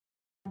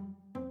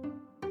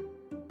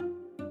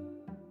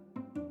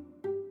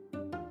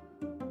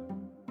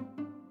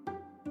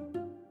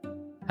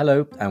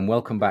Hello and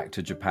welcome back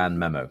to Japan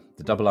Memo,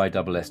 the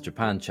IISS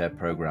Japan Chair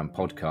Programme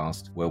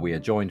podcast, where we are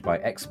joined by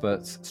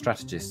experts,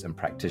 strategists and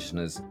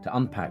practitioners to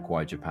unpack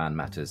why Japan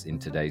matters in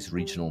today's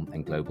regional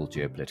and global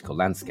geopolitical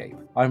landscape.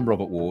 I'm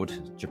Robert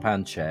Ward,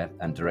 Japan Chair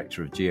and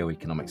Director of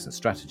Geoeconomics and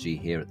Strategy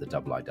here at the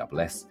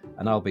IISS,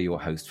 and I'll be your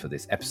host for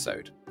this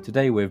episode.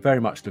 Today we're very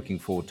much looking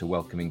forward to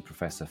welcoming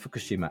Professor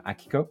Fukushima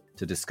Akiko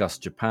to discuss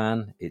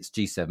Japan, its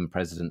G7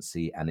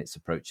 presidency and its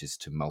approaches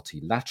to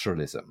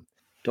multilateralism.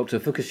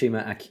 Dr.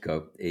 Fukushima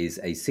Akiko is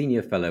a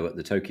senior fellow at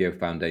the Tokyo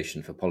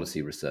Foundation for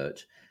Policy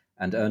Research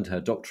and earned her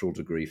doctoral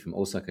degree from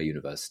Osaka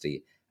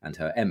University and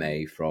her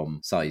MA from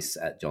SAIS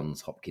at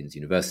Johns Hopkins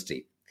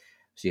University.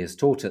 She has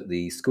taught at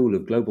the School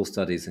of Global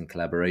Studies and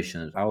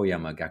Collaboration at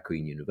Aoyama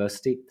Gakuin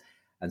University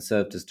and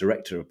served as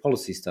Director of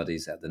Policy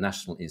Studies at the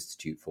National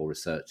Institute for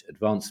Research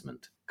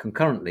Advancement.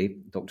 Concurrently,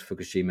 Dr.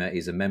 Fukushima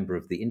is a member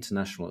of the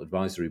International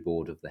Advisory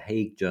Board of the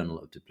Hague Journal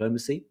of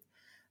Diplomacy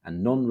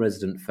and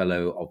non-resident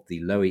fellow of the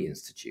Lowy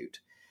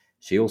Institute.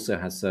 She also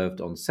has served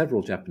on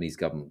several Japanese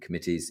government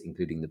committees,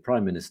 including the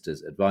Prime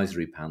Minister's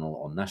Advisory Panel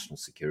on National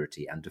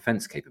Security and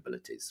Defence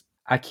Capabilities.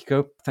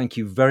 Akiko, thank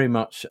you very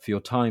much for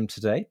your time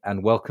today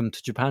and welcome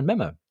to Japan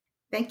Memo.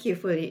 Thank you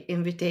for the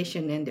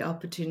invitation and the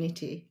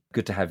opportunity.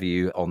 Good to have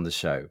you on the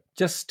show.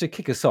 Just to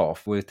kick us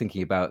off, we're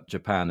thinking about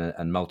Japan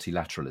and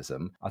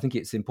multilateralism. I think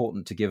it's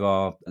important to give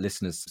our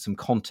listeners some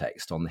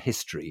context on the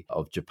history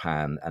of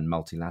Japan and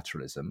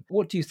multilateralism.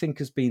 What do you think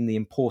has been the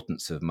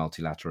importance of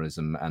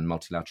multilateralism and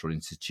multilateral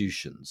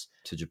institutions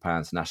to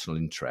Japan's national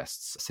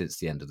interests since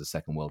the end of the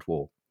Second World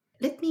War?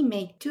 Let me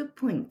make 2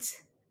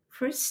 points.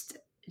 First,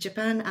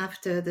 Japan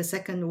after the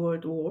Second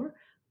World War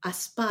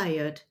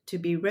aspired to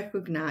be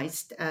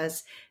recognized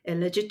as a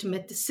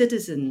legitimate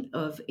citizen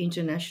of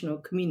international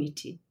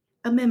community.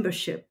 A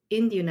membership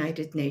in the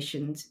United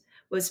Nations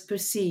was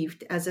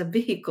perceived as a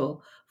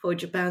vehicle for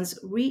Japan's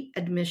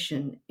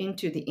readmission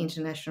into the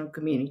international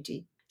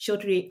community.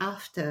 Shortly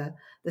after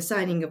the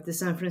signing of the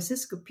San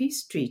Francisco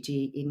Peace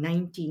Treaty in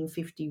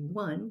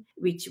 1951,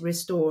 which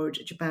restored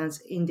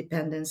Japan's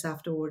independence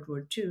after World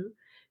War II,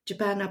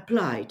 Japan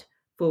applied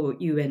for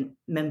UN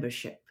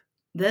membership.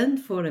 Then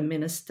Foreign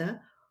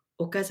Minister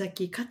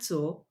Okazaki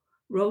Katsuo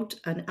wrote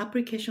an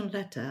application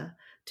letter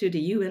to the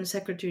UN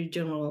Secretary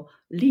General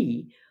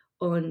Lee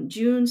on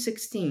June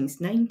 16,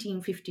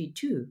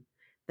 1952,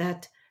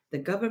 that the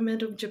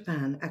government of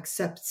Japan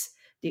accepts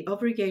the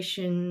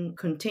obligation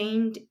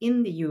contained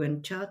in the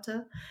UN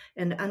Charter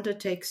and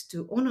undertakes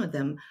to honor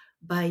them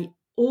by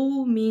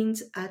all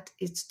means at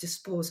its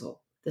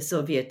disposal. The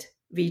Soviet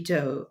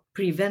veto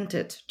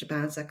prevented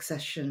Japan's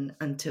accession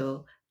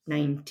until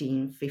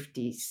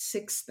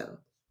 1956, though.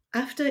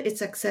 After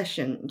its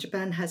accession,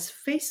 Japan has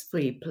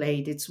faithfully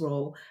played its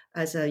role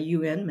as a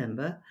UN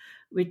member,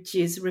 which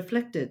is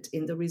reflected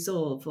in the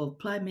resolve of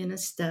Prime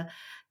Minister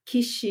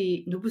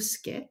Kishi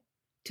Nobusuke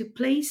to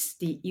place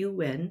the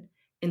UN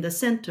in the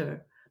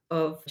center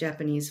of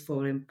Japanese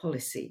foreign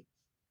policy.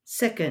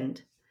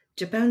 Second,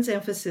 Japan's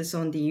emphasis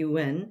on the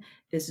UN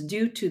is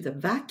due to the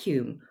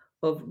vacuum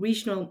of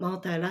regional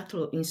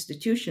multilateral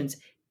institutions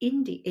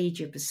in the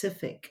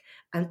Asia-Pacific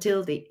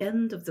until the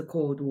end of the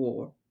Cold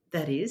War.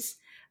 That is,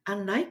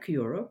 unlike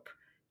Europe,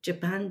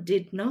 Japan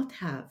did not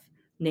have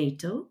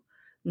NATO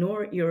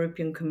nor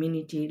European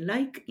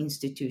community-like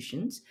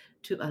institutions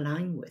to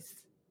align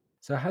with.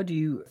 So how do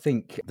you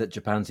think that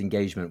Japan's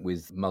engagement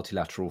with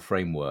multilateral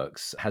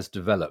frameworks has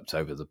developed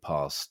over the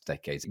past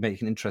decades? You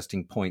make an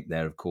interesting point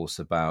there, of course,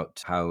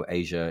 about how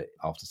Asia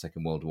after the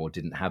Second World War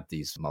didn't have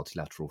these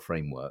multilateral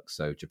frameworks.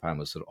 So Japan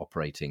was sort of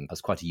operating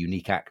as quite a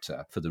unique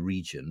actor for the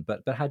region.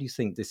 But how do you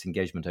think this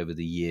engagement over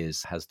the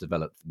years has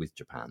developed with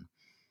Japan?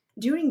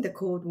 During the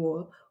Cold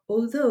War,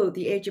 although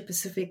the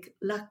Asia-Pacific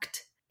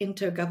lacked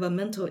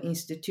intergovernmental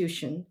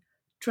institution,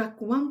 Track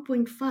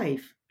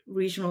 1.5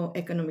 Regional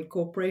Economic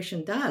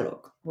Cooperation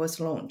Dialogue was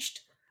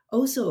launched.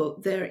 Also,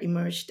 there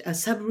emerged a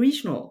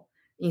sub-regional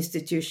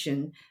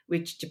institution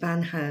which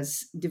Japan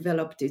has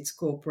developed its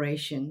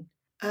cooperation.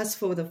 As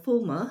for the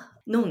former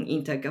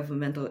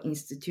non-intergovernmental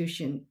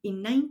institution,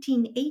 in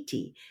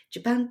 1980,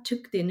 Japan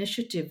took the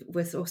initiative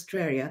with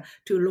Australia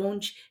to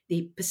launch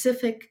the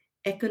Pacific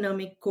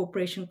Economic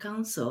Cooperation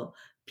Council,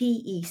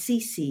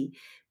 PECC,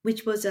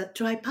 which was a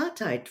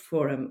tripartite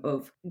forum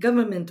of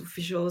government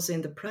officials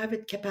in the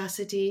private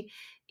capacity,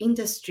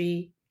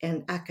 industry,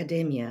 and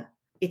academia.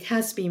 It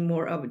has been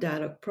more of a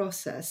dialogue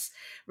process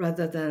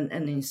rather than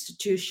an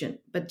institution,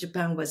 but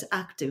Japan was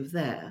active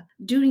there.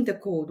 During the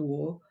Cold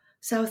War,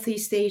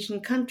 Southeast Asian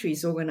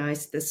countries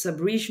organized the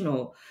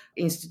sub-regional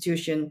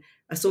institution,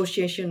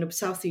 Association of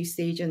Southeast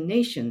Asian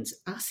Nations,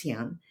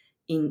 ASEAN,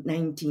 in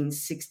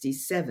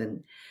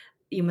 1967.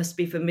 You must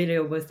be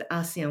familiar with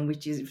ASEAN,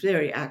 which is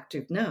very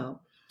active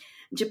now.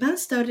 Japan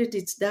started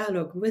its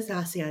dialogue with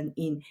ASEAN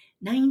in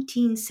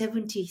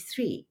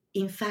 1973.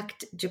 In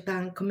fact,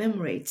 Japan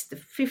commemorates the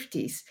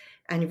 50th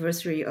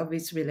anniversary of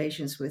its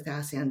relations with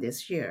ASEAN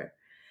this year.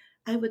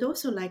 I would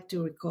also like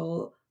to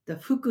recall the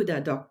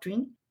Fukuda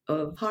Doctrine,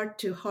 of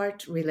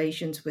heart-to-heart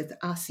relations with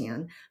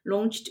ASEAN,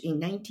 launched in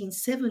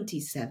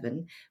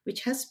 1977,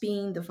 which has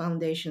been the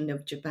foundation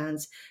of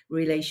Japan's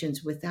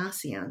relations with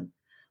ASEAN.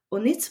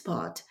 On its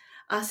part,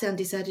 ASEAN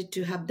decided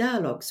to have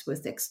dialogues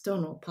with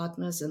external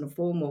partners in the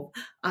form of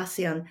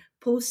ASEAN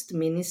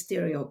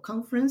Post-Ministerial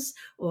Conference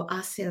or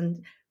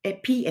ASEAN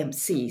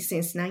PMC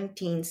since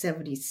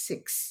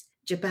 1976.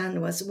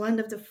 Japan was one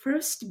of the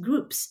first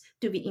groups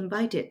to be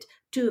invited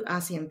to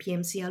ASEAN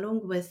PMC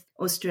along with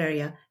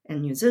Australia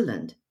and New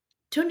Zealand.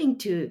 Turning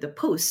to the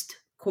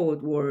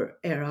post-Cold War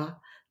era,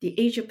 the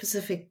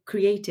Asia-Pacific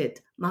created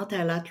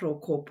multilateral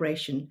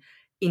cooperation,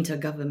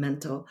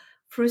 intergovernmental,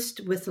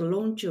 first with the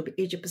launch of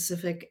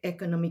Asia-Pacific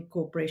Economic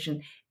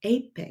Cooperation,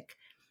 APEC,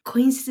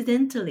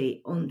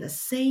 coincidentally on the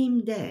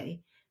same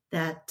day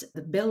that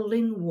the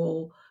Berlin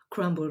Wall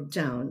crumbled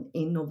down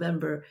in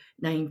November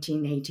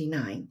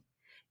 1989.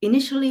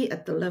 Initially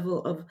at the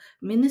level of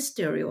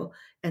ministerial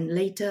and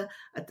later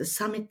at the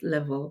summit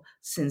level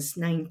since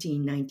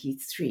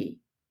 1993.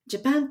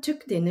 Japan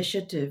took the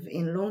initiative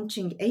in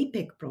launching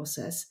APEC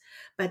process,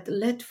 but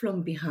led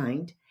from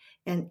behind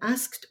and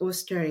asked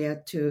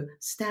Australia to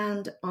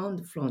stand on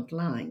the front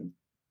line.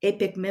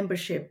 APEC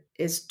membership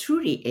is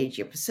truly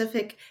Asia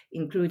Pacific,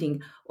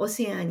 including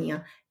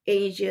Oceania,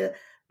 Asia,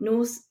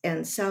 North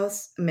and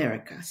South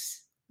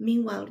Americas.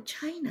 Meanwhile,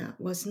 China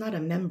was not a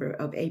member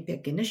of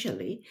APEC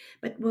initially,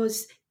 but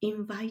was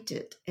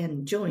invited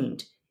and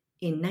joined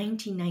in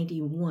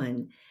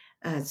 1991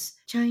 as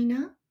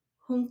China,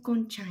 Hong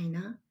Kong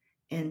China,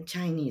 and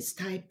Chinese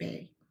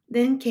Taipei.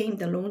 Then came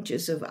the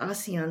launches of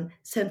ASEAN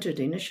centered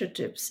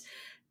initiatives,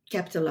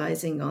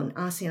 capitalizing on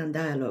ASEAN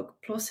dialogue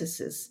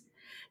processes.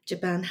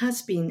 Japan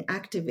has been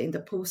active in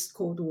the post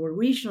Cold War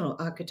regional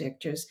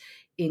architectures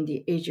in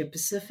the Asia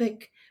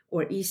Pacific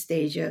or East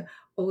Asia,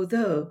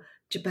 although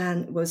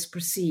Japan was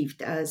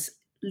perceived as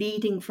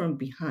leading from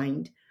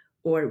behind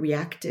or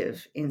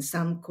reactive in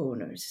some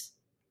corners.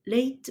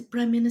 Late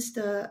Prime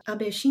Minister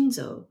Abe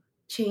Shinzo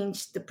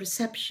changed the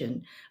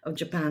perception of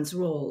Japan's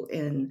role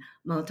in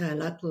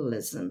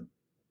multilateralism.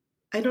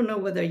 I don't know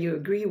whether you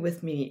agree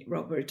with me,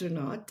 Robert, or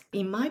not.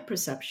 In my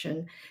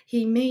perception,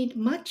 he made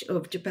much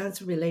of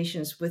Japan's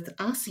relations with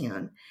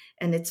ASEAN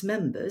and its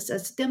members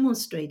as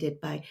demonstrated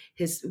by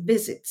his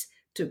visits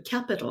to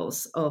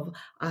capitals of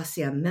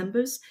ASEAN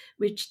members,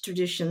 which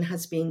tradition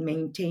has been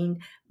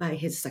maintained by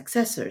his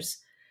successors,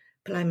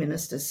 Prime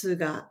Minister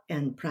Suga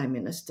and Prime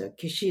Minister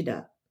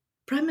Kishida.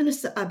 Prime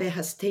Minister Abe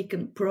has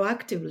taken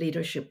proactive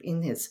leadership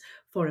in his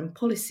foreign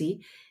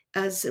policy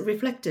as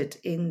reflected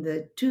in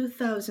the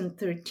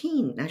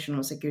 2013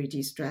 National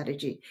Security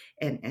Strategy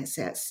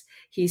NSS.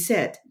 He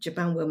said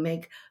Japan will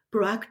make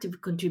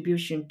proactive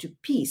contribution to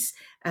peace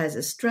as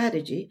a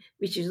strategy,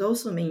 which is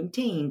also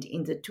maintained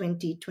in the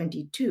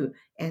 2022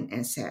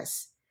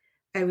 NSS.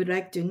 I would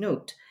like to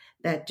note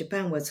that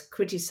Japan was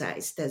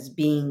criticized as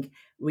being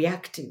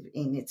reactive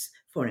in its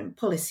foreign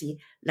policy,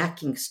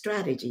 lacking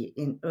strategy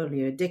in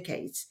earlier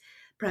decades.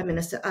 Prime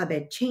Minister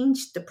Abe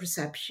changed the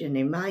perception,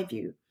 in my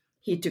view.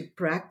 He took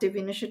proactive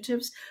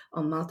initiatives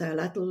on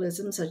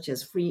multilateralism, such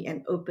as Free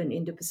and Open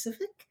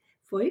Indo-Pacific,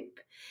 FOIP,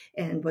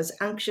 and was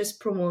anxious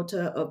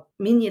promoter of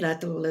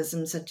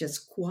minilateralism, such as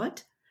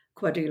Quad,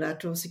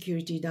 Quadrilateral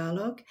Security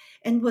Dialogue,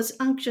 and was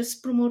anxious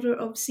promoter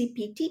of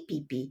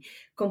CPTPP,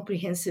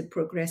 Comprehensive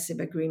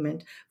Progressive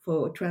Agreement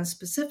for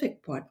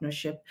Trans-Pacific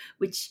Partnership,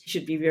 which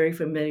should be very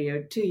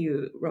familiar to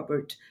you,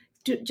 Robert,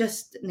 to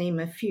just name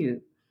a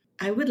few.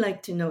 I would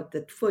like to note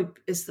that FOIP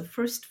is the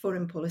first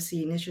foreign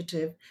policy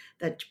initiative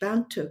that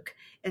Japan took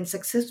and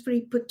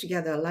successfully put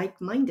together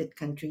like-minded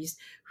countries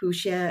who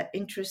share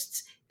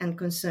interests and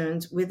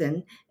concerns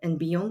within and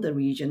beyond the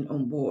region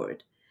on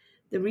board.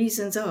 The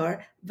reasons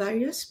are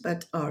various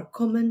but are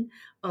common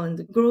on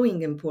the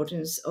growing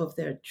importance of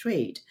their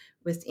trade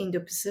with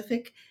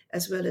Indo-Pacific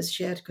as well as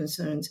shared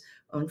concerns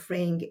on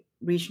fraying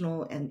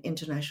regional and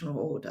international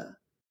order.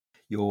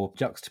 Your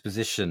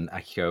juxtaposition,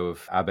 Akiko,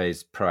 of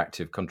Abe's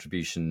proactive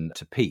contribution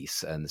to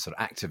peace and the sort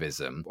of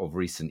activism of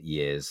recent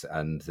years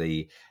and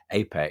the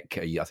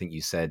APEC, I think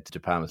you said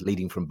Japan was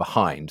leading from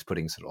behind,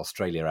 putting sort of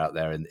Australia out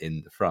there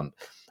in the front.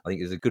 I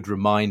think is a good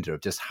reminder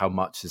of just how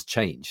much has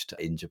changed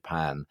in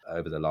Japan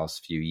over the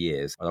last few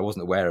years. I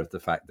wasn't aware of the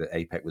fact that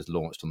APEC was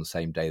launched on the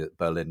same day that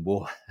Berlin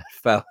Wall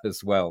fell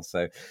as well.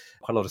 So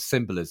quite a lot of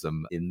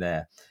symbolism in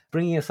there.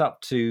 Bringing us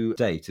up to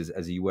date,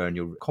 as you were in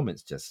your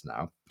comments just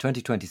now,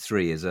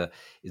 2023 is a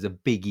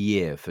big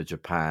year for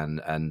Japan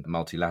and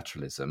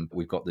multilateralism.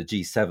 We've got the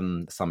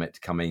G7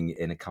 summit coming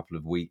in a couple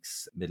of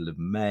weeks, middle of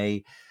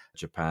May.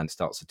 Japan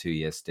starts a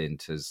 2-year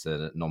stint as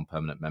a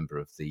non-permanent member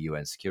of the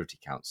UN Security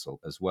Council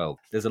as well.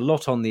 There's a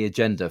lot on the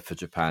agenda for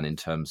Japan in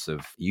terms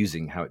of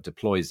using how it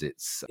deploys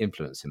its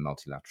influence in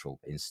multilateral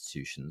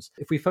institutions.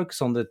 If we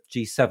focus on the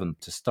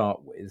G7 to start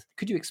with,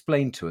 could you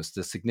explain to us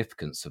the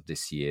significance of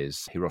this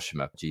year's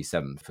Hiroshima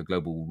G7 for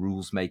global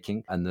rules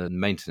making and the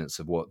maintenance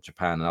of what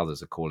Japan and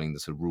others are calling the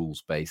sort of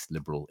rules-based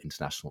liberal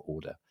international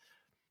order?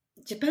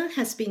 Japan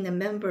has been a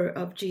member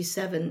of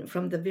G7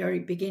 from the very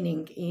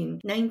beginning in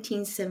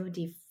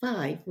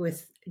 1975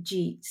 with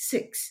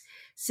G6.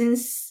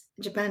 Since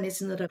Japan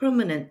is not a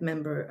permanent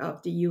member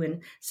of the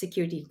UN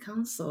Security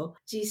Council,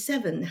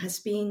 G7 has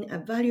been a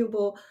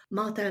valuable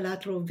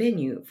multilateral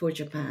venue for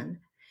Japan.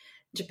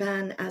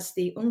 Japan, as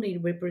the only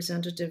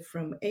representative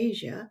from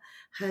Asia,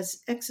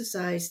 has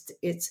exercised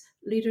its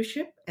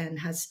leadership and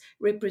has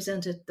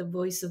represented the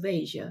voice of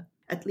Asia.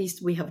 At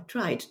least we have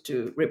tried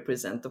to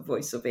represent the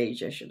voice of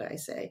Asia, should I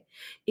say.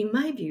 In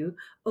my view,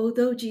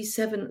 although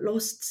G7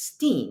 lost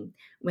steam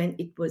when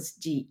it was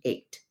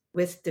G8,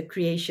 with the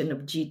creation of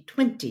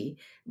G20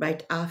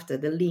 right after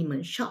the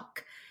Lehman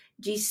shock,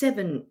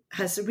 G7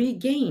 has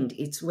regained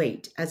its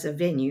weight as a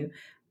venue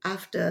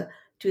after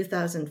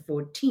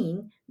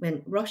 2014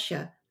 when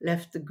Russia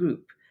left the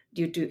group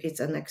due to its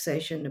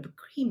annexation of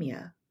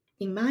Crimea.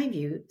 In my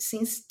view,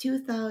 since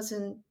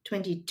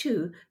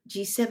 2022,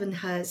 G7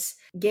 has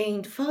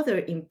gained further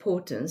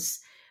importance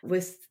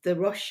with the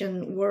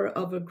Russian war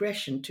of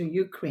aggression to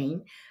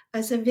Ukraine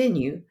as a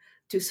venue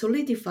to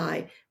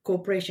solidify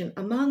cooperation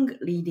among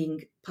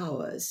leading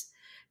powers.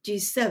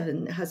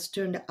 G7 has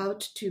turned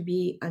out to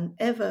be an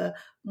ever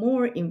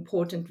more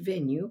important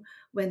venue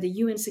when the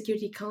UN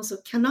Security Council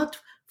cannot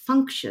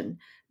function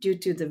due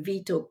to the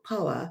veto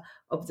power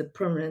of the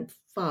permanent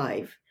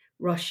five,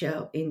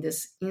 Russia in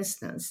this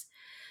instance.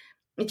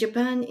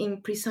 Japan,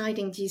 in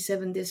presiding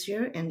G7 this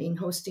year and in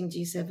hosting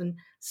G7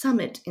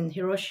 summit in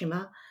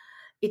Hiroshima,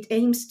 it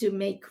aims to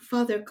make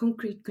further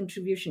concrete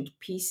contribution to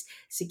peace,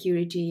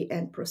 security,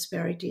 and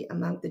prosperity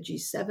among the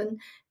G7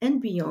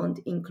 and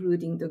beyond,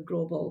 including the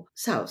global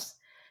South.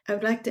 I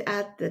would like to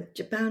add that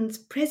Japan's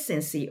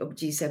presidency of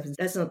G7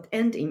 does not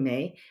end in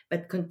May,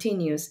 but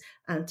continues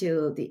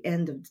until the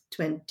end of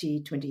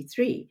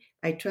 2023.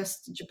 I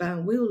trust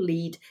Japan will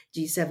lead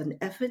G7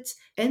 efforts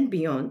and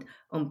beyond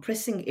on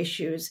pressing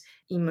issues,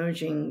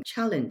 emerging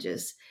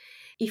challenges.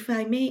 If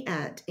I may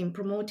add, in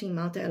promoting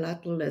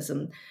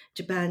multilateralism,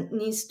 Japan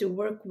needs to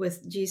work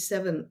with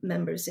G7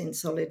 members in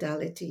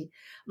solidarity.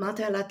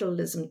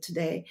 Multilateralism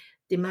today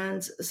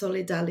demands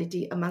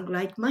solidarity among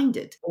like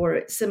minded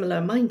or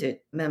similar minded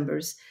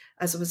members,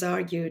 as was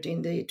argued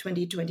in the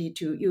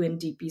 2022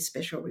 UNDP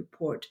Special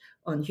Report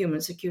on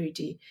Human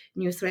Security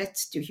New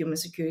Threats to Human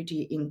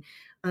Security in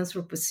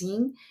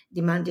Anthropocene,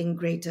 demanding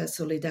greater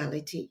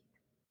solidarity.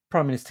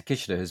 Prime Minister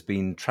Kishida has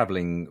been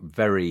travelling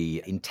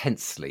very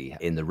intensely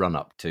in the run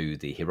up to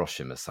the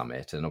Hiroshima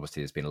summit. And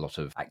obviously, there's been a lot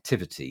of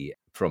activity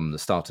from the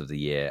start of the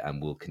year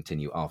and will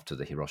continue after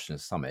the Hiroshima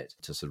summit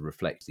to sort of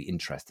reflect the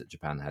interest that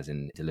Japan has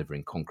in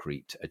delivering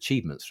concrete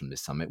achievements from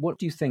this summit. What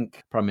do you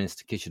think Prime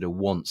Minister Kishida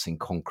wants in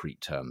concrete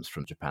terms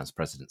from Japan's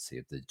presidency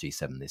of the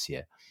G7 this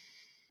year?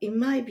 In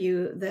my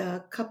view, there are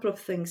a couple of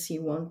things he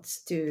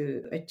wants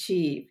to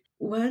achieve.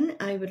 One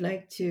I would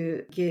like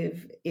to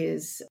give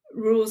is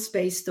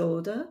rules-based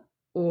order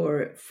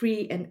or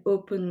free and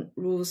open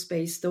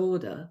rules-based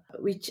order,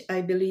 which I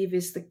believe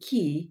is the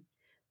key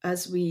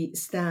as we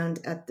stand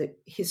at the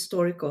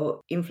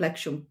historical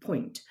inflection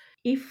point.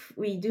 If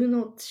we do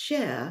not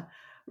share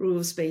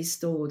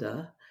rules-based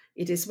order,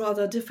 it is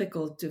rather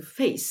difficult to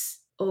face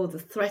all the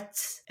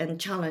threats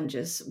and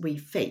challenges we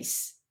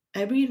face.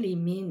 I really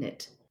mean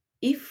it.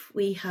 If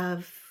we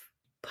have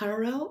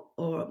parallel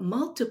or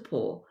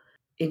multiple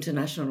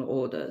international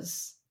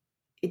orders,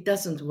 it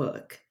doesn't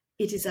work.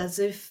 It is as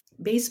if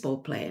baseball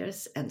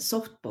players and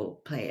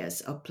softball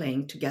players are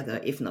playing together,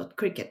 if not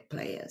cricket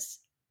players.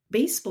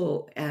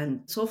 Baseball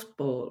and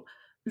softball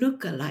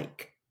look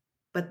alike,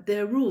 but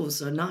their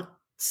rules are not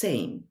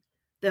same.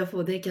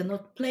 Therefore, they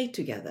cannot play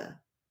together.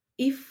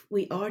 If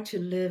we are to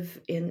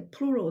live in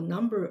plural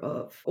number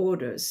of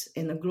orders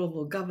in a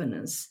global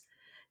governance,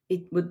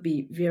 it would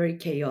be very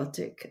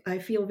chaotic. I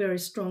feel very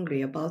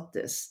strongly about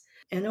this.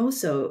 And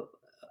also,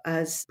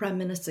 as Prime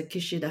Minister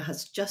Kishida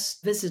has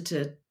just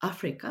visited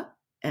Africa,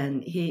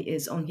 and he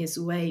is on his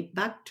way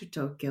back to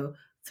Tokyo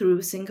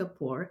through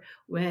Singapore,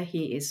 where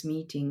he is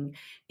meeting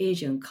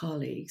Asian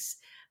colleagues,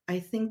 I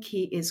think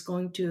he is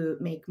going to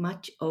make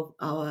much of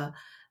our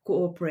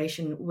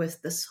cooperation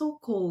with the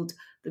so-called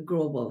the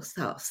Global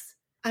South.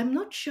 I'm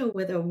not sure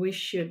whether we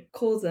should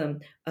call them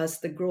as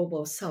the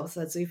Global South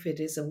as if it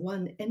is a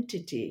one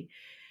entity.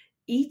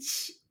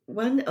 Each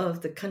one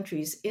of the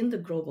countries in the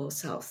Global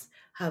South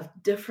have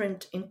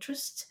different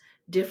interests,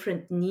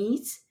 different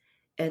needs,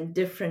 and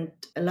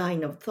different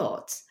line of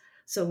thoughts.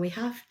 So we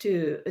have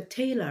to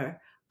tailor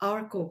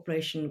our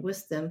cooperation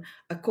with them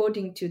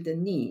according to the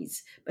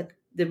needs. But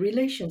the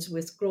relations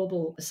with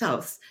Global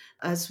South,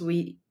 as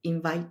we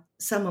invite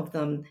some of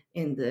them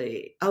in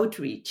the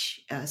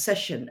outreach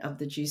session of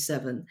the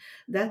G7,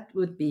 that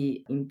would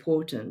be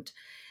important.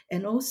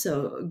 And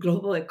also,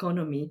 global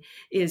economy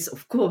is,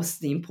 of course,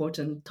 the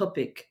important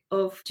topic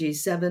of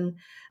G7.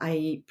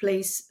 I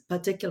place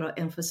particular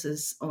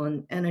emphasis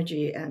on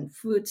energy and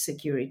food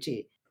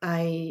security.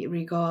 I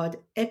regard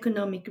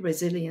economic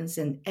resilience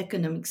and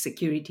economic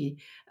security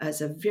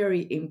as a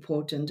very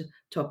important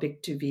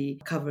topic to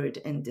be covered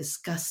and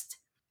discussed.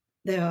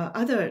 There are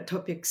other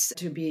topics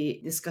to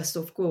be discussed,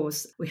 of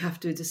course. We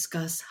have to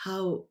discuss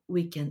how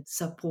we can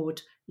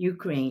support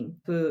Ukraine,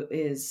 who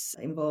is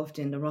involved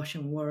in the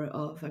Russian war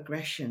of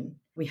aggression.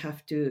 We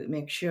have to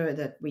make sure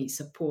that we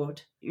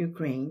support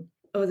Ukraine.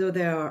 Although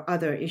there are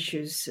other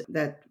issues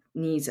that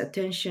needs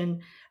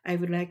attention, I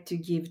would like to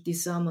give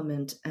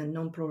disarmament and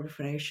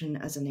non-proliferation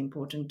as an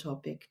important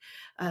topic,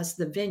 as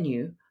the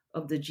venue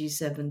of the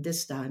G7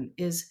 this time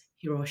is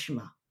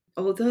Hiroshima.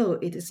 Although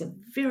it is a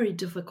very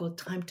difficult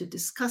time to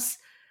discuss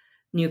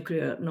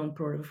nuclear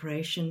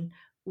non-proliferation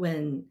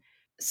when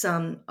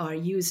some are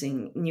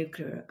using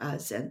nuclear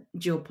as a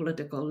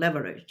geopolitical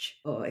leverage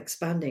or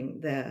expanding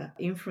their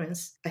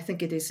influence, I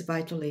think it is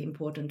vitally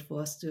important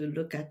for us to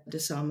look at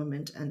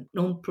disarmament and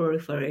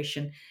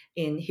non-proliferation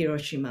in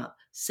Hiroshima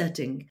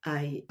setting.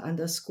 I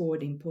underscore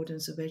the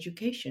importance of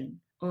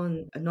education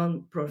on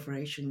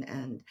non-proliferation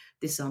and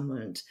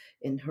disarmament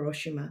in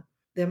Hiroshima.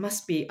 There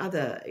must be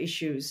other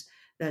issues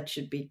that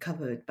should be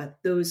covered, but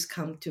those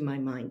come to my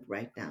mind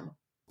right now.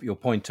 Your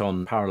point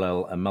on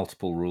parallel and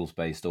multiple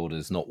rules-based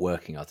orders not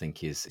working, I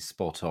think, is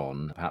spot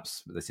on.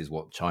 Perhaps this is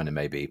what China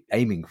may be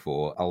aiming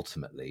for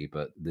ultimately,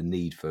 but the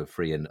need for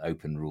free and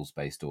open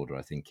rules-based order,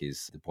 I think,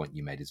 is the point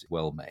you made is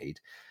well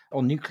made.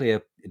 On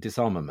nuclear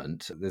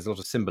disarmament, there's a lot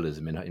of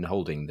symbolism in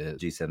holding the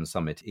G7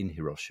 summit in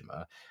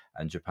Hiroshima,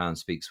 and Japan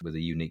speaks with a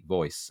unique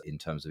voice in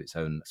terms of its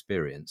own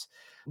experience.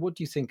 What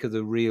do you think are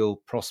the real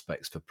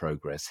prospects for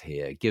progress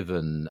here,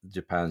 given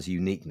Japan's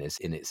uniqueness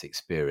in its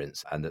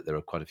experience and that there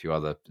are quite a few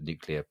other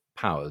nuclear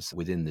powers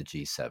within the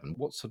G7?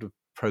 What sort of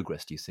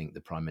progress do you think the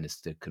Prime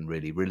Minister can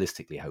really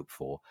realistically hope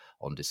for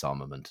on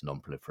disarmament and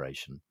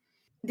non-proliferation?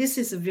 This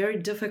is a very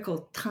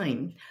difficult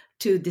time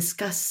to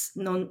discuss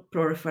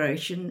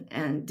non-proliferation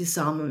and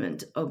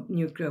disarmament of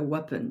nuclear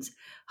weapons.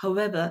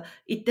 However,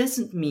 it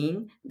doesn't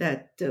mean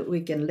that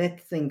we can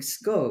let things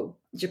go.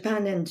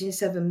 Japan and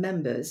G7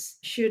 members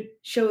should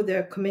show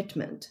their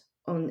commitment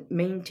on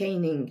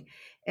maintaining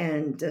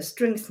and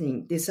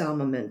strengthening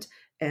disarmament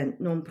and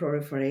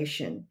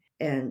non-proliferation.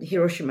 And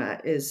Hiroshima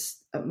is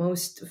a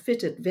most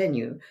fitted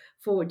venue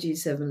for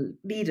G7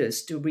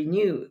 leaders to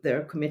renew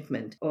their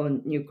commitment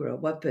on nuclear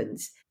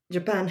weapons.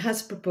 Japan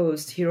has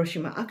proposed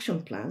Hiroshima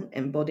Action Plan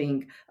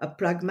embodying a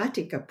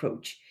pragmatic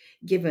approach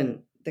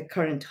given the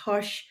current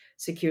harsh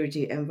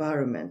security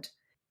environment.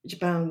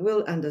 Japan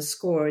will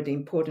underscore the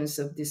importance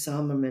of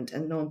disarmament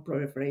and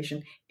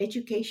non-proliferation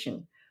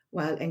education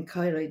while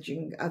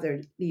encouraging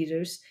other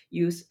leaders,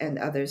 youth, and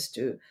others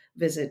to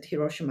visit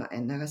Hiroshima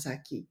and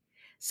Nagasaki.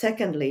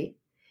 Secondly,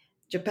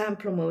 Japan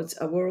promotes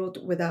a world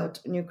without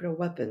nuclear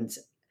weapons.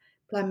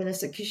 Prime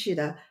Minister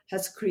Kishida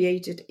has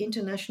created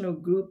international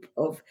group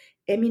of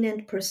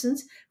eminent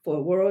persons for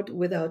a world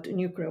without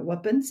nuclear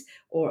weapons,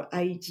 or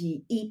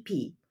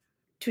IGEP.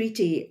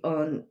 Treaty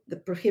on the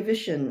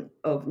Prohibition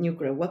of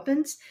Nuclear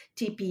Weapons,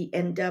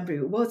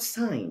 TPNW, was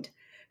signed.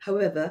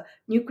 However,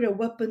 nuclear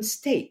weapon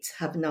states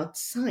have not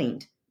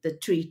signed the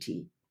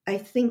treaty. I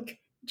think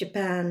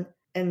Japan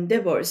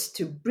endeavors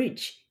to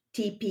breach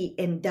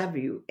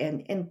TPNW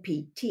and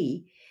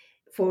NPT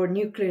for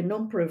nuclear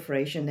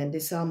non-proliferation and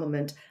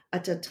disarmament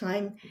at a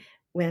time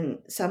when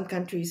some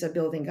countries are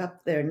building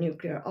up their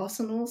nuclear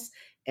arsenals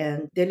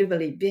and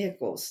delivery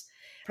vehicles.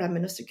 Prime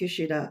Minister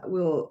Kishida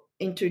will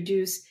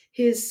introduce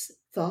his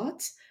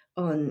thoughts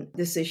on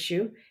this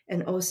issue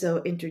and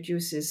also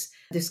introduces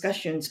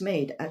discussions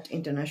made at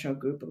International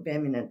Group of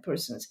Eminent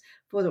Persons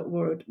for the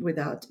world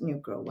without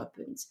nuclear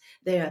weapons.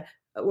 They are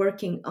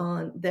working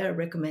on their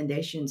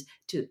recommendations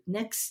to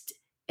next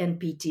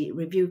NPT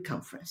review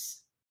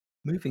conference.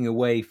 Moving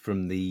away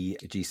from the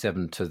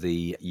G7 to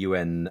the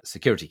UN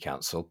Security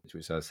Council, which,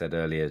 as I said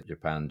earlier,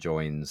 Japan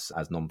joins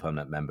as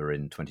non-permanent member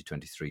in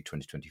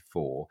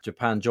 2023-2024.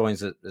 Japan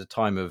joins at a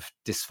time of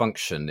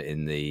dysfunction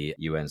in the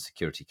UN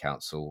Security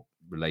Council,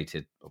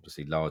 related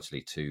obviously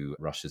largely to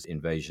Russia's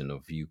invasion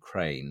of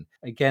Ukraine.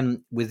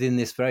 Again, within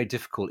this very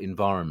difficult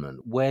environment,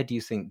 where do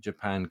you think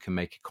Japan can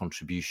make a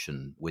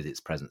contribution with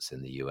its presence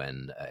in the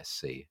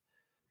UNSC?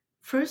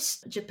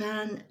 First,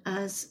 Japan,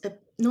 as a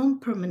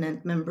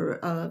non-permanent member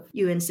of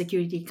UN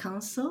Security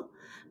Council,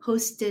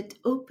 hosted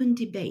open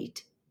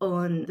debate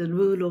on the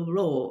rule of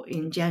law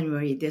in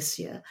January this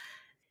year.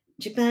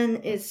 Japan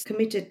is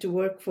committed to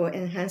work for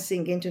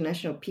enhancing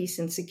international peace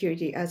and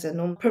security as a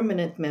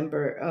non-permanent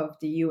member of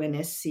the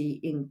UNSC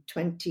in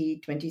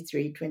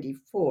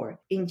 2023-24.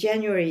 In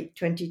January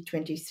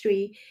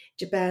 2023,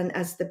 Japan,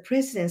 as the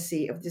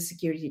presidency of the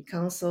Security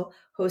Council,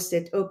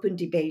 hosted open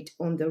debate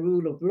on the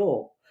rule of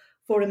law.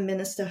 Foreign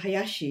Minister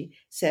Hayashi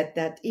said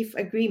that if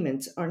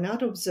agreements are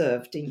not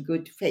observed in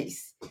good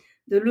faith,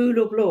 the rule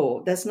of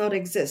law does not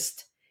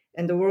exist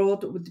and the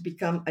world would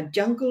become a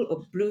jungle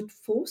of brute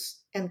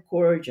force and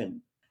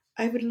coercion.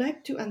 I would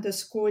like to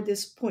underscore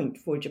this point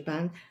for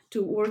Japan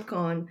to work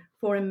on.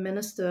 Foreign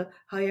Minister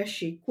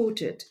Hayashi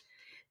quoted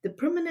the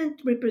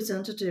permanent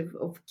representative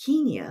of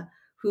Kenya,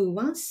 who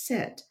once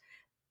said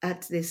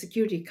at the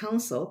Security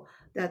Council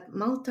that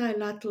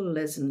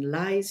multilateralism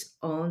lies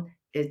on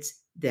its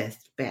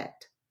deathbed.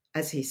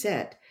 As he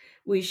said,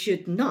 we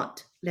should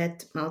not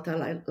let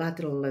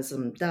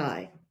multilateralism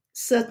die.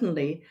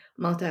 Certainly,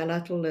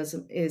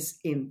 multilateralism is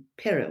in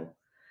peril.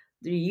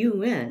 The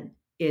UN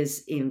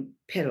is in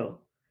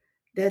peril.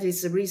 That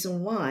is the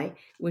reason why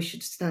we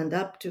should stand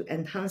up to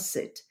enhance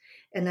it.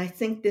 And I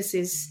think this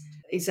is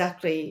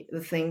exactly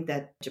the thing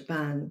that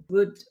Japan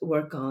would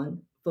work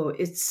on for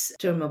its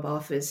term of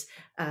office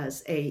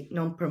as a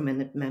non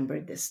permanent member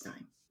this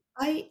time.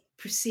 I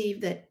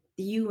perceive that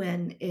the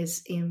UN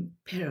is in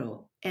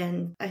peril.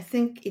 And I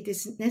think it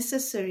is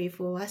necessary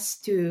for us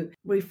to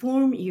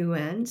reform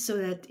UN so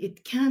that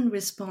it can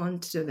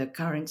respond to the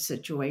current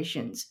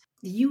situations.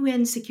 The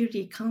UN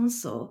Security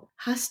Council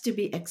has to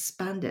be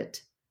expanded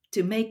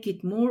to make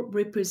it more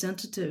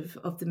representative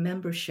of the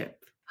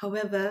membership.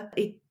 However,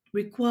 it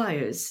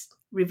requires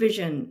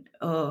revision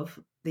of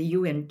the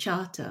UN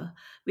Charter,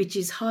 which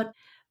is hard.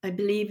 I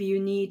believe you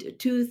need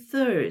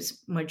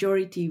 2/3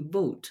 majority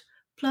vote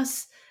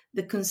plus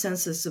the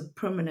consensus of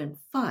permanent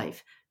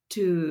five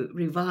to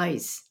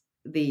revise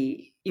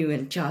the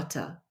UN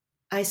Charter.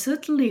 I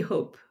certainly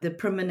hope the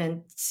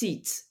permanent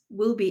seats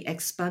will be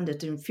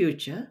expanded in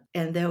future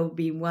and there will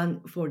be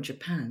one for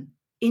Japan.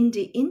 In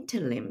the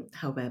interim,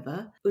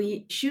 however,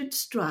 we should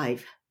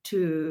strive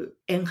to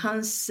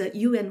enhance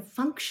UN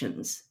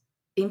functions,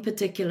 in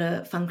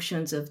particular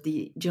functions of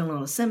the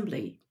General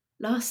Assembly.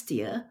 Last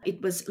year,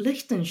 it was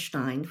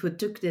Liechtenstein who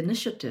took the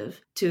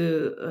initiative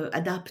to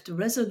adopt a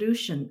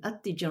resolution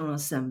at the General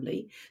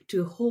Assembly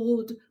to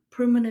hold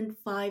permanent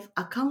five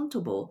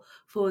accountable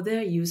for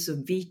their use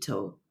of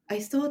veto. I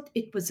thought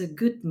it was a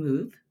good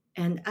move,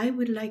 and I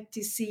would like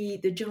to see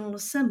the General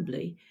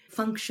Assembly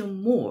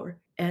function more.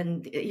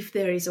 And if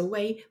there is a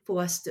way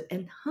for us to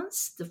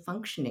enhance the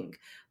functioning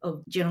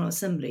of General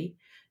Assembly,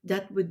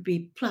 that would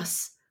be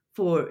plus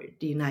for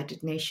the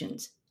United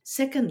Nations.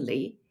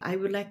 Secondly, I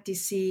would like to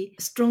see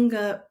a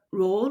stronger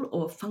role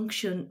or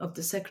function of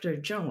the Secretary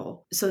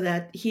General so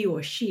that he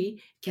or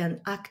she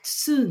can act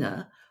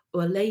sooner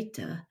or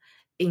later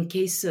in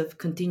case of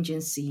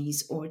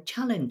contingencies or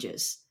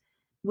challenges.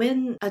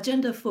 When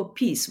Agenda for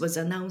Peace was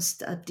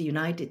announced at the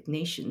United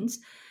Nations,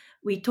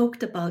 we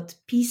talked about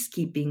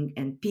peacekeeping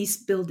and peace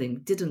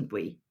building, didn't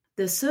we?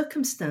 The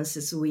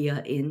circumstances we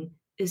are in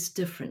is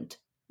different.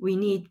 We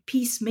need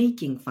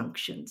peacemaking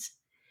functions.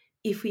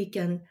 If we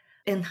can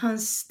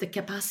enhance the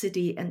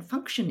capacity and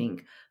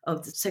functioning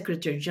of the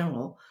Secretary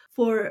General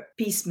for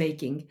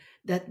peacemaking,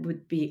 that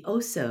would be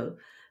also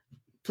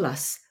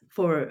plus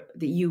for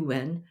the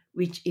UN,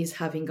 which is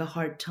having a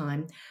hard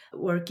time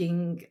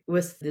working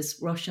with this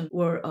Russian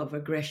war of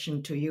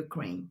aggression to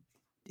Ukraine.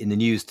 In the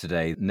news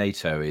today,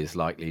 NATO is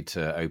likely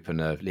to open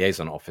a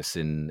liaison office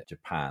in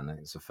Japan.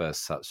 It's the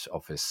first such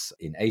office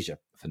in Asia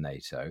for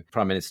NATO.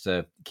 Prime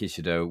Minister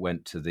Kishida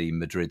went to the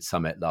Madrid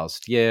summit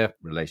last year.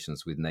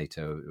 Relations with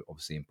NATO are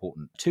obviously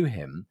important to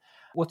him.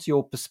 What's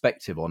your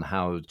perspective on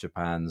how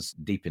Japan's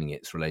deepening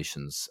its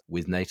relations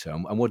with NATO?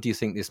 And what do you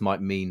think this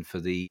might mean for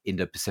the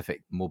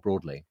Indo-Pacific more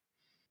broadly?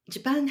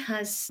 Japan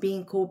has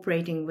been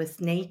cooperating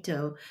with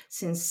NATO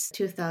since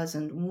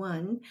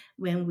 2001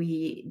 when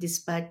we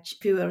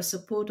dispatched fuel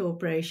support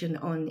operation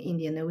on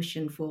Indian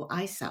Ocean for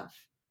ISAF.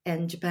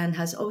 And Japan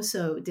has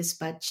also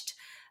dispatched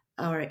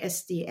our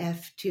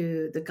SDF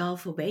to the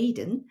Gulf of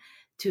Aden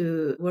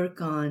to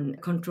work on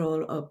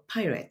control of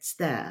pirates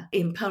there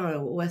in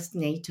parallel with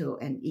NATO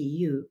and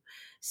EU.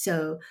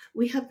 So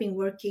we have been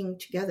working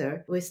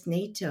together with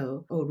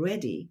NATO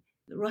already.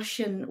 The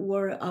Russian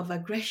war of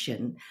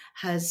aggression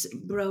has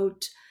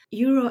brought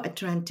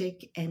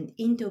Euro-Atlantic and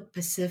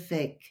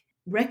Indo-Pacific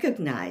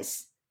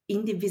recognize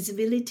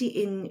indivisibility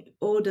in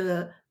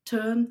older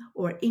term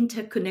or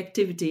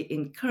interconnectivity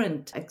in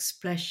current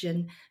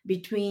expression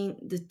between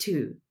the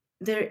two.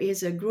 There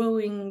is a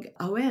growing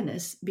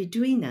awareness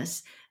between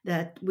us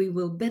that we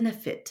will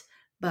benefit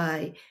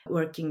by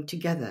working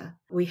together.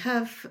 We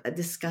have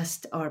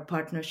discussed our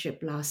partnership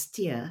last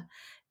year,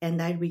 and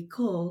I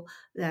recall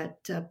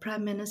that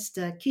Prime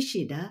Minister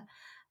Kishida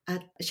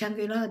at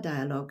Shangri-La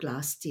Dialogue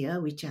last year,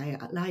 which I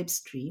live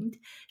streamed,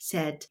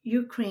 said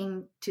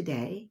Ukraine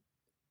today,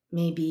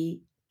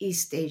 maybe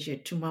East Asia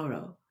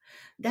tomorrow.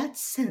 That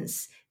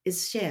sense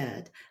is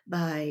shared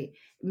by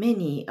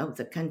many of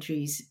the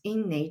countries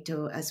in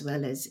NATO as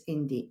well as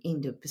in the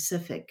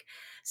Indo-Pacific.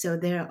 So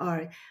there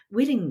are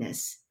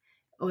willingness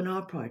on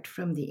our part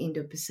from the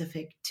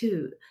Indo-Pacific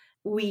to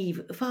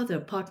weave further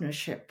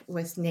partnership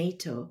with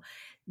NATO.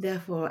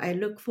 Therefore, I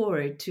look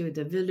forward to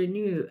the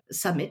Vilnius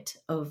summit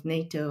of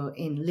NATO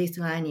in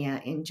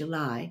Lithuania in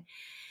July.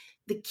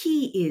 The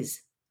key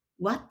is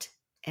what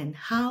and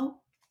how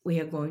we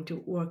are going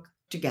to work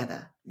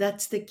together.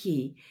 That's the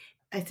key.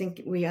 I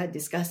think we are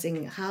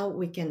discussing how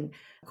we can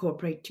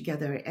cooperate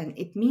together, and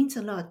it means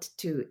a lot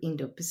to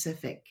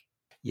Indo-Pacific.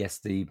 Yes,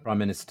 the Prime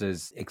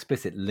Minister's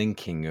explicit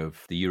linking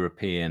of the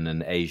European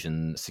and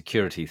Asian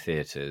security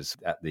theatres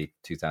at the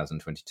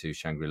 2022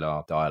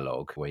 Shangri-La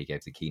Dialogue, where he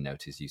gave the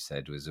keynote, as you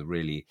said, was a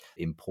really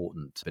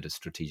important bit of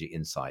strategic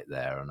insight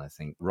there. And I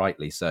think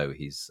rightly so,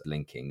 he's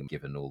linking,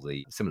 given all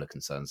the similar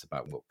concerns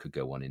about what could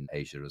go on in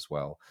Asia as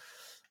well.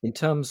 In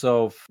terms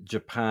of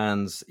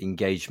Japan's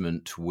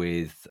engagement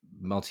with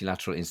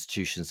multilateral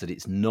institutions that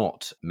it's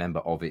not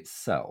member of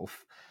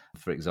itself,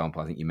 for example,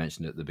 I think you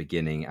mentioned at the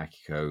beginning,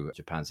 Akiko,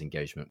 Japan's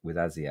engagement with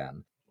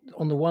ASEAN.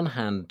 On the one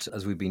hand,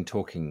 as we've been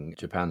talking,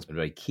 Japan's been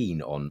very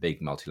keen on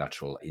big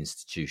multilateral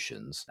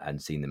institutions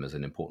and seen them as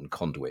an important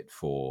conduit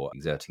for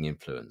exerting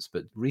influence.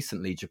 But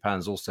recently,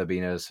 Japan's also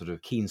been a sort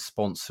of keen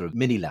sponsor of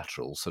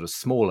minilateral, sort of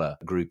smaller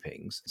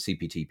groupings.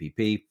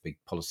 CPTPP, big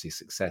policy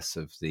success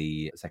of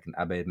the second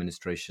Abe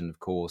administration, of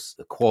course.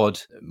 The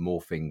Quad,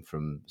 morphing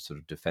from sort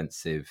of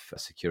defensive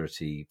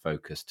security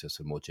focus to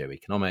sort of more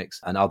geoeconomics,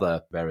 and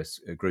other various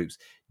groups.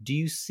 Do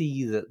you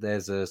see that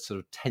there's a sort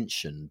of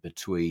tension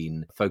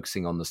between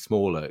focusing on the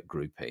smaller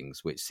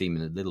groupings, which seem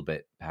a little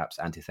bit perhaps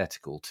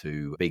antithetical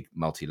to big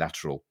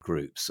multilateral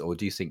groups? Or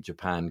do you think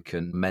Japan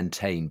can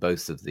maintain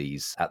both of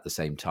these at the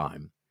same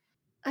time?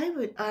 I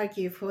would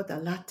argue for the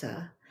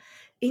latter.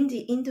 In the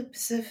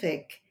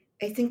Indo-Pacific,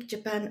 I think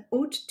Japan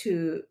ought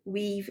to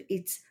weave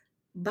its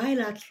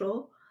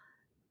bilateral,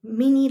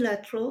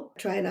 minilateral,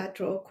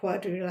 trilateral,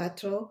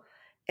 quadrilateral,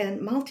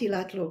 and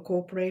multilateral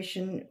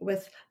cooperation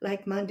with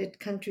like-minded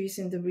countries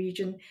in the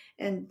region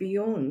and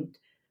beyond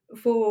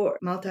for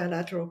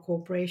multilateral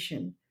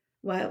cooperation.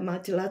 While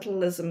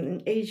multilateralism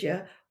in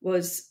Asia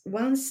was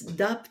once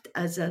dubbed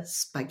as a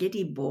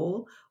spaghetti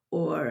bowl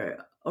or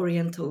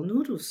oriental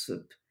noodle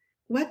soup,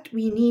 what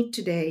we need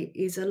today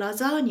is a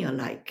lasagna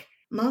like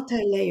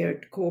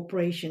multi-layered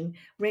cooperation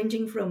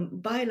ranging from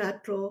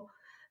bilateral,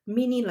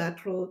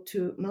 minilateral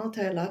to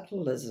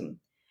multilateralism.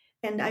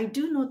 And I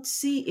do not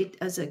see it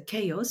as a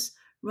chaos,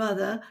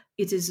 rather,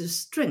 it is a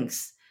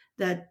strength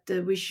that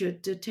we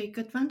should take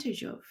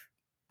advantage of.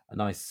 A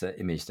nice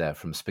image there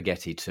from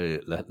spaghetti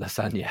to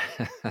lasagna.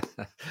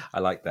 I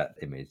like that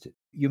image.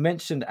 You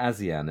mentioned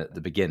ASEAN at the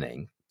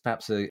beginning.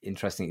 Perhaps an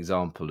interesting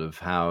example of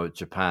how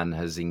Japan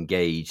has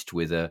engaged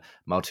with a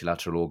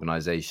multilateral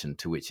organization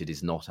to which it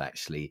is not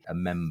actually a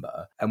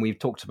member. And we've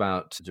talked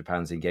about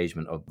Japan's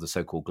engagement of the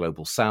so-called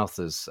Global South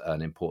as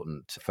an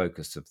important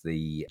focus of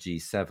the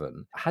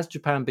G7. Has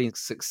Japan been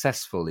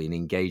successful in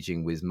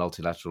engaging with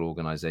multilateral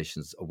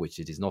organizations of which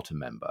it is not a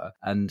member?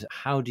 And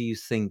how do you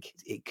think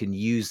it can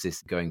use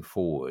this going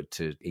forward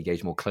to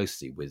engage more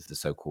closely with the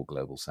so-called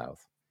Global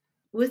South?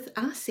 With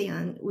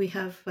ASEAN, we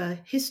have a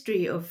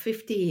history of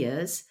 50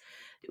 years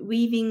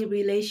weaving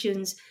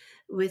relations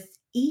with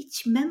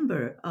each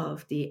member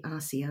of the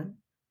ASEAN,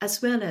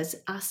 as well as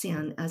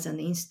ASEAN as an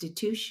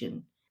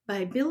institution,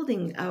 by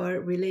building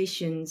our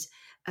relations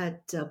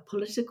at a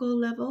political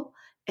level,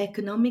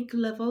 economic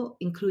level,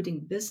 including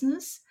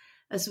business,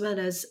 as well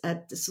as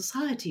at the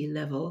society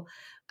level.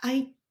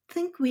 I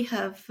think we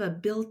have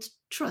built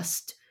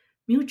trust,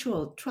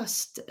 mutual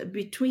trust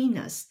between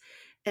us,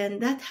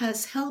 and that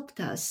has helped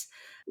us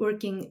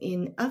working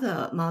in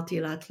other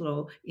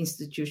multilateral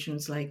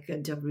institutions like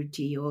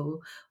WTO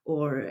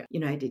or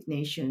United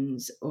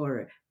Nations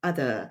or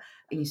other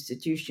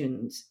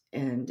institutions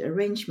and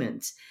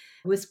arrangements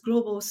with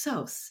Global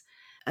South.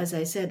 As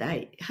I said,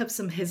 I have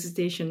some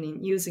hesitation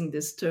in using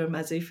this term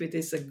as if it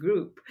is a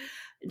group.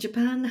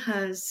 Japan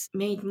has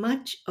made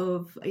much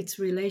of its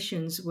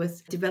relations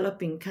with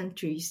developing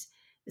countries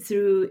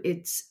through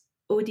its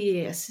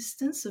ODA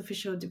assistance,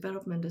 official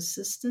development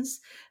assistance,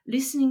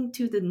 listening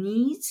to the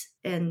needs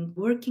and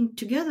working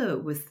together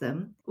with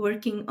them,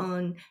 working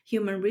on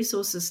human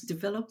resources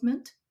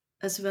development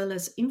as well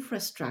as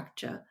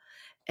infrastructure.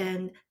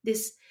 And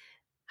this,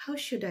 how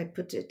should I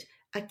put it,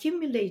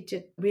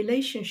 accumulated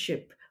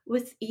relationship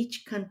with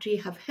each country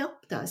have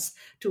helped us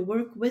to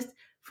work with,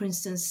 for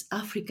instance,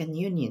 African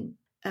Union.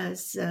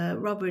 As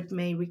Robert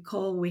may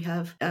recall, we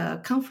have a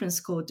conference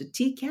called the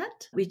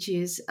TCAT, which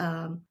is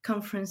a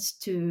conference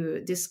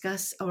to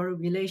discuss our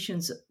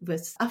relations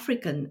with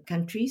African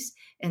countries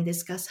and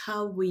discuss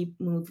how we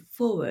move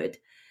forward.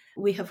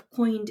 We have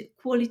coined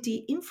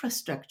quality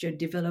infrastructure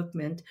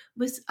development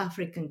with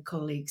African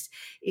colleagues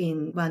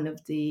in one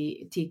of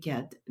the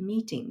TCAT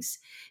meetings.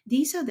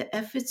 These are the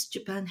efforts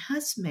Japan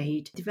has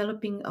made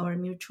developing our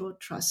mutual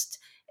trust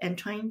and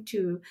trying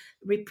to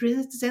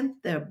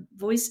represent their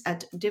voice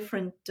at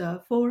different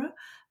fora,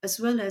 as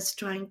well as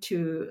trying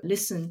to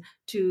listen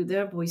to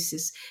their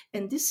voices.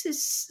 And this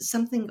is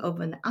something of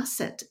an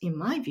asset, in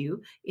my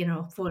view, in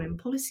our foreign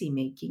policy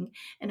making.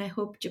 And I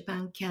hope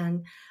Japan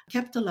can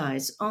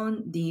capitalize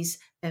on these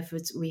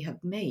efforts we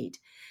have made.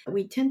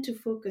 We tend to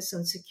focus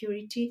on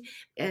security,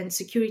 and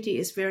security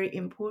is very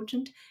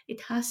important.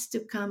 It has to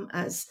come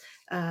as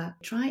a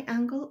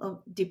triangle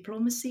of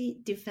diplomacy,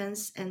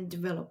 defense, and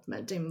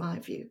development, in my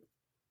view.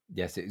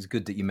 Yes, it was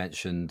good that you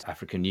mentioned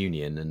African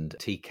Union and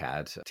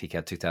TCAD.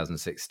 TCAD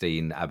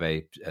 2016,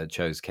 Abe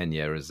chose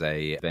Kenya as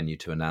a venue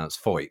to announce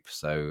FOIP.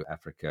 So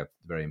Africa,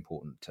 very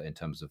important in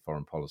terms of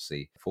foreign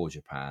policy for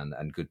Japan,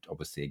 and good,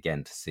 obviously,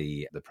 again, to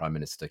see the Prime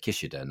Minister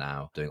Kishida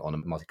now doing on a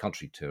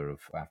multi-country tour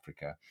of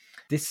Africa.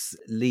 This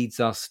leads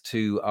us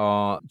to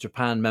our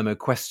Japan memo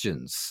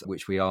questions,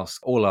 which we ask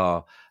all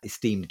our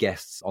esteemed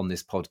guests on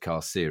this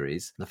podcast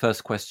series. The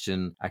first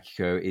question,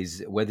 Akiko,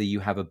 is whether you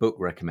have a book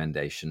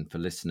recommendation for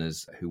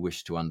listeners who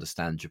wish to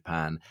understand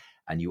Japan,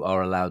 and you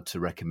are allowed to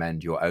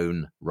recommend your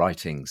own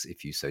writings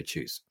if you so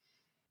choose.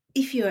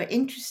 If you are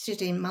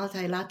interested in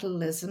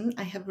multilateralism,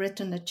 I have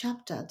written a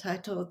chapter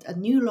titled A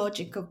New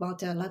Logic of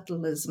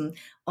Multilateralism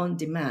on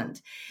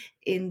Demand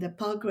in the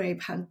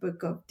Palgrave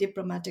Handbook of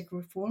Diplomatic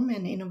Reform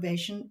and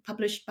Innovation,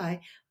 published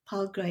by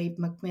Palgrave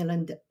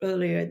Macmillan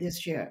earlier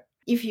this year.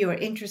 If you are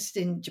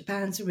interested in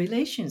Japan's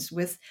relations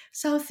with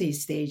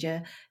Southeast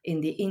Asia in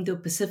the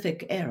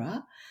Indo-Pacific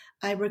era,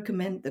 I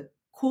recommend The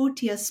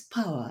Courteous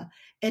Power,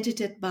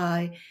 edited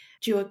by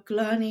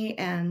Giuliani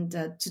and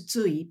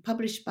Tsutsui,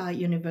 published by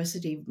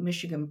University of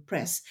Michigan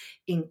Press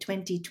in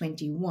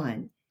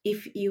 2021.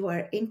 If you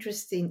are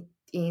interested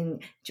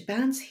in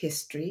Japan's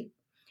history,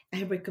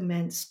 I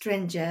recommend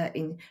Stranger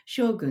in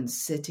Shogun's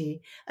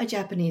City, A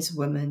Japanese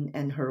Woman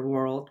and Her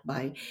World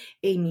by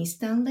Amy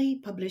Stanley,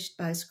 published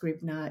by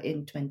Scribner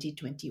in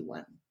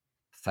 2021.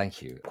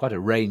 Thank you. Quite a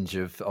range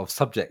of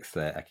subjects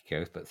there,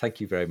 Akiko, but thank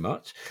you very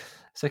much.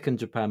 Second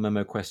Japan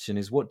Memo question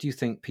is, what do you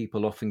think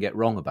people often get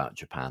wrong about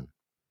Japan?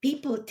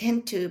 People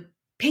tend to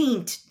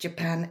paint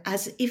Japan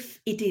as if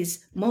it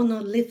is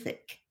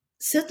monolithic.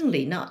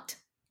 Certainly not.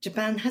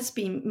 Japan has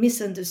been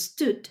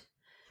misunderstood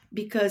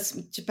because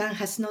Japan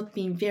has not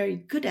been very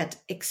good at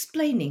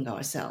explaining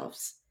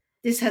ourselves.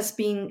 This has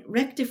been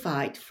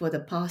rectified for the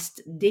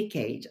past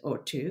decade or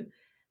two,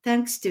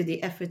 thanks to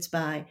the efforts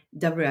by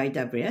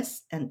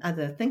WIWS and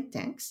other think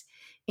tanks,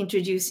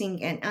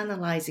 introducing and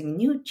analyzing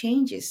new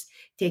changes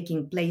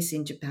taking place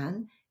in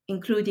Japan,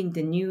 including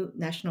the new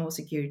national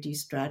security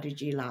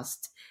strategy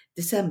last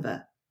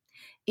December.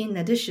 In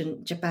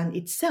addition, Japan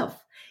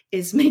itself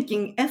is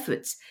making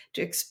efforts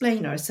to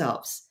explain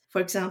ourselves. For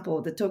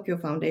example, the Tokyo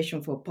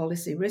Foundation for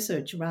Policy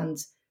Research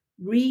runs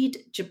Read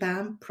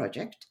Japan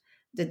project,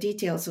 the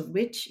details of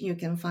which you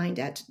can find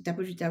at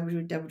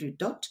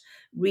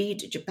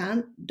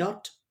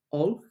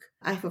www.readjapan.org.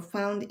 I have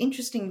found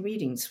interesting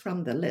readings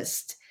from the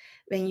list.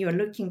 When you are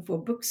looking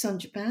for books on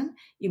Japan,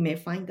 you may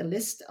find the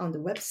list on the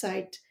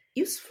website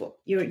useful.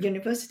 Your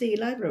university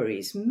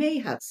libraries may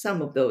have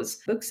some of those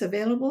books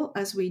available,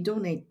 as we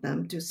donate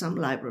them to some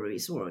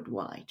libraries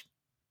worldwide.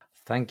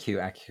 Thank you,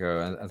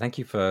 Akiko, and thank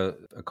you for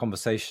a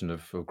conversation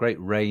of great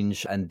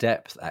range and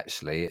depth,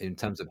 actually, in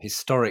terms of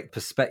historic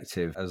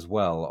perspective as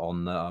well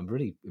on a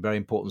really very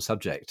important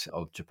subject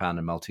of Japan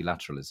and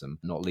multilateralism,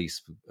 not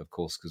least, of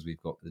course, because we've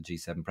got the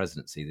G7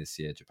 presidency this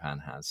year, Japan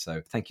has.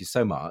 So thank you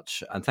so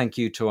much. And thank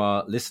you to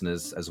our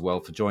listeners as well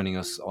for joining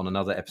us on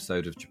another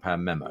episode of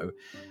Japan Memo.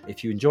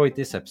 If you enjoyed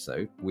this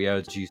episode, we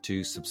urge you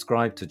to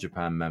subscribe to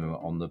Japan Memo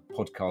on the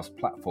podcast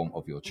platform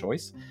of your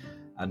choice.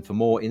 And for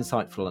more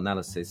insightful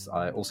analysis,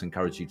 I also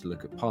encourage you to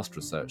look at past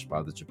research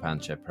by the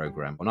Japan Chair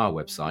Programme on our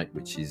website,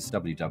 which is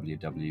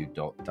www.iiss.org.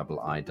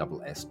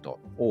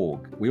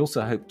 We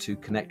also hope to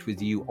connect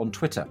with you on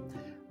Twitter,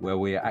 where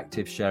we are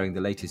active sharing the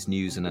latest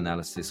news and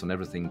analysis on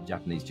everything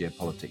Japanese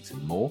geopolitics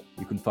and more.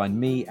 You can find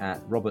me at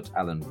Robert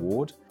Allen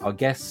Ward. Our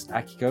guest,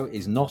 Akiko,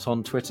 is not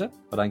on Twitter,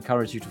 but I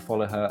encourage you to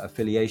follow her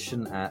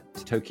affiliation at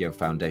Tokyo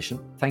Foundation.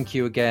 Thank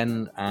you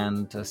again,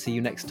 and see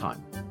you next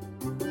time.